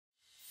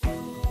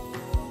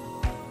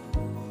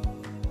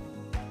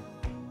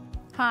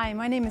Hi,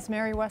 my name is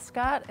Mary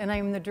Westcott, and I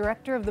am the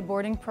director of the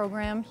boarding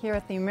program here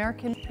at the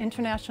American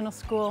International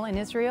School in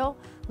Israel,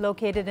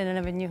 located in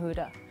Even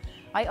Yehuda.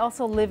 I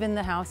also live in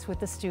the house with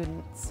the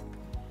students.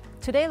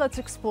 Today, let's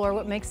explore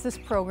what makes this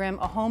program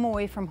a home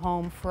away from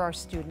home for our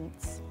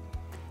students.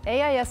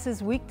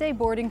 AIS's weekday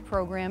boarding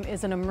program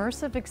is an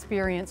immersive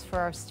experience for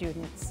our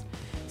students.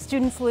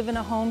 Students live in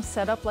a home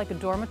set up like a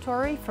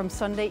dormitory from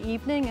Sunday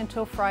evening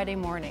until Friday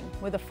morning,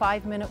 with a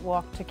 5-minute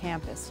walk to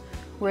campus,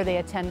 where they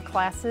attend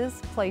classes,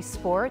 play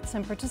sports,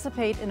 and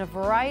participate in a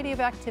variety of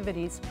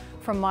activities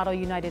from Model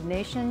United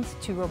Nations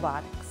to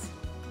robotics.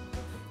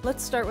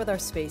 Let's start with our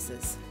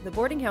spaces. The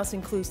boarding house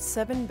includes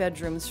 7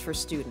 bedrooms for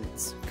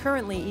students.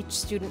 Currently, each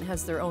student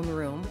has their own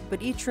room,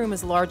 but each room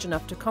is large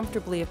enough to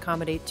comfortably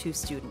accommodate 2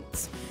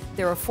 students.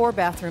 There are 4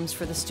 bathrooms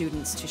for the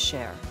students to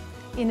share.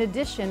 In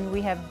addition,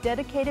 we have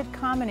dedicated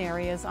common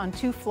areas on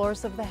 2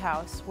 floors of the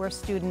house where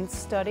students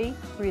study,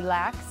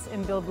 relax,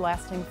 and build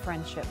lasting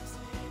friendships.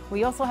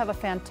 We also have a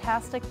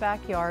fantastic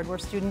backyard where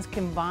students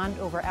can bond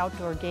over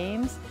outdoor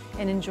games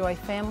and enjoy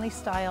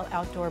family-style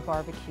outdoor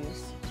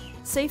barbecues.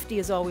 Safety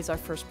is always our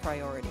first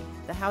priority.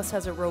 The house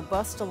has a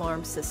robust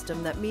alarm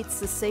system that meets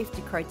the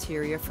safety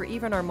criteria for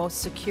even our most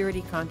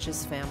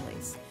security-conscious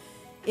families.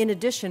 In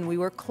addition, we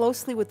work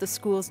closely with the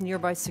school's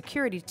nearby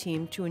security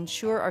team to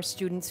ensure our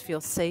students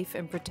feel safe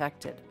and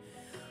protected.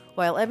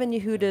 While Even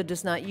Yehuda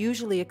does not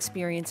usually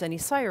experience any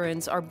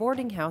sirens, our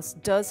boarding house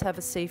does have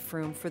a safe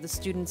room for the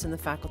students and the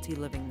faculty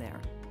living there.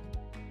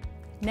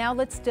 Now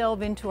let's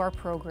delve into our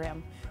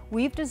program.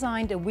 We've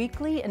designed a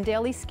weekly and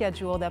daily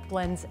schedule that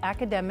blends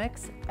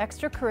academics,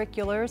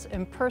 extracurriculars,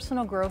 and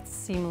personal growth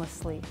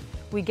seamlessly.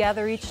 We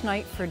gather each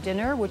night for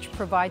dinner, which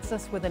provides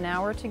us with an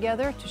hour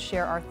together to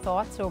share our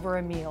thoughts over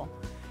a meal.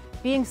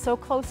 Being so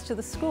close to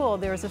the school,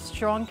 there is a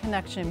strong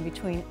connection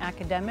between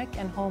academic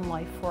and home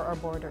life for our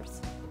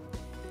boarders.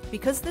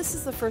 Because this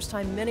is the first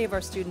time many of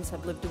our students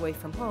have lived away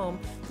from home,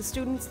 the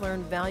students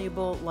learn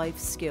valuable life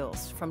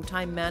skills, from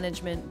time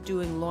management,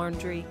 doing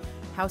laundry,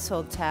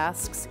 household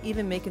tasks,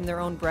 even making their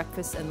own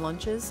breakfasts and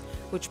lunches,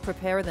 which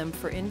prepare them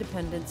for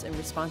independence and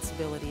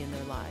responsibility in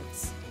their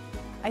lives.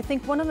 I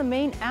think one of the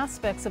main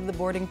aspects of the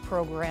boarding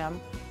program,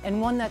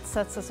 and one that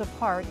sets us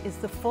apart, is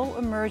the full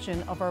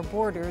immersion of our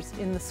boarders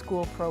in the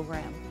school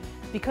program.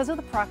 Because of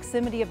the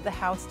proximity of the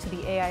house to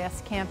the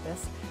AIS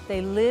campus,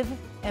 they live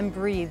and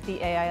breathe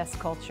the AIS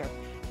culture,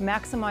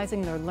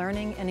 maximizing their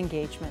learning and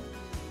engagement.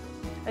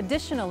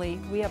 Additionally,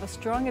 we have a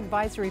strong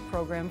advisory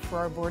program for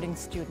our boarding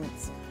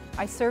students.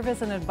 I serve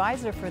as an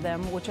advisor for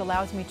them, which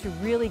allows me to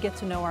really get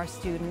to know our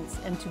students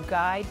and to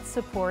guide,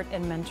 support,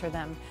 and mentor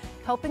them,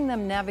 helping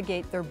them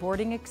navigate their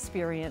boarding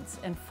experience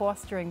and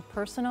fostering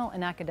personal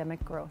and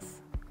academic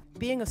growth.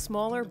 Being a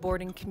smaller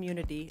boarding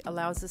community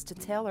allows us to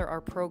tailor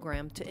our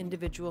program to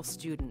individual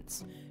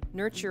students,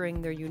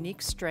 nurturing their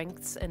unique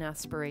strengths and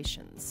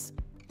aspirations.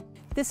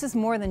 This is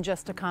more than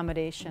just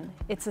accommodation.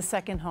 It's a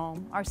second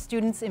home. Our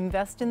students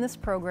invest in this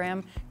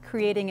program,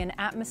 creating an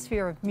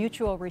atmosphere of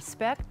mutual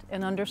respect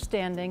and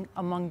understanding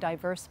among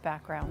diverse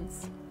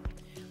backgrounds.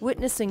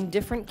 Witnessing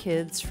different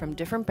kids from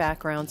different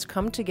backgrounds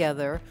come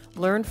together,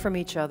 learn from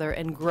each other,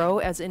 and grow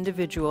as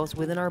individuals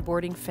within our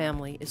boarding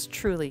family is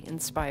truly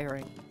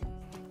inspiring.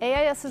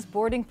 AIS's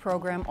boarding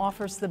program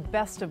offers the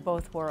best of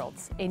both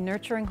worlds, a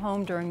nurturing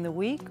home during the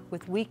week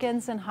with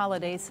weekends and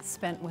holidays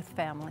spent with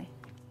family.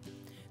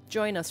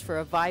 Join us for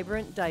a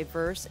vibrant,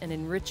 diverse, and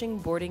enriching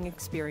boarding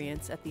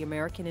experience at the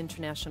American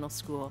International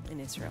School in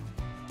Israel.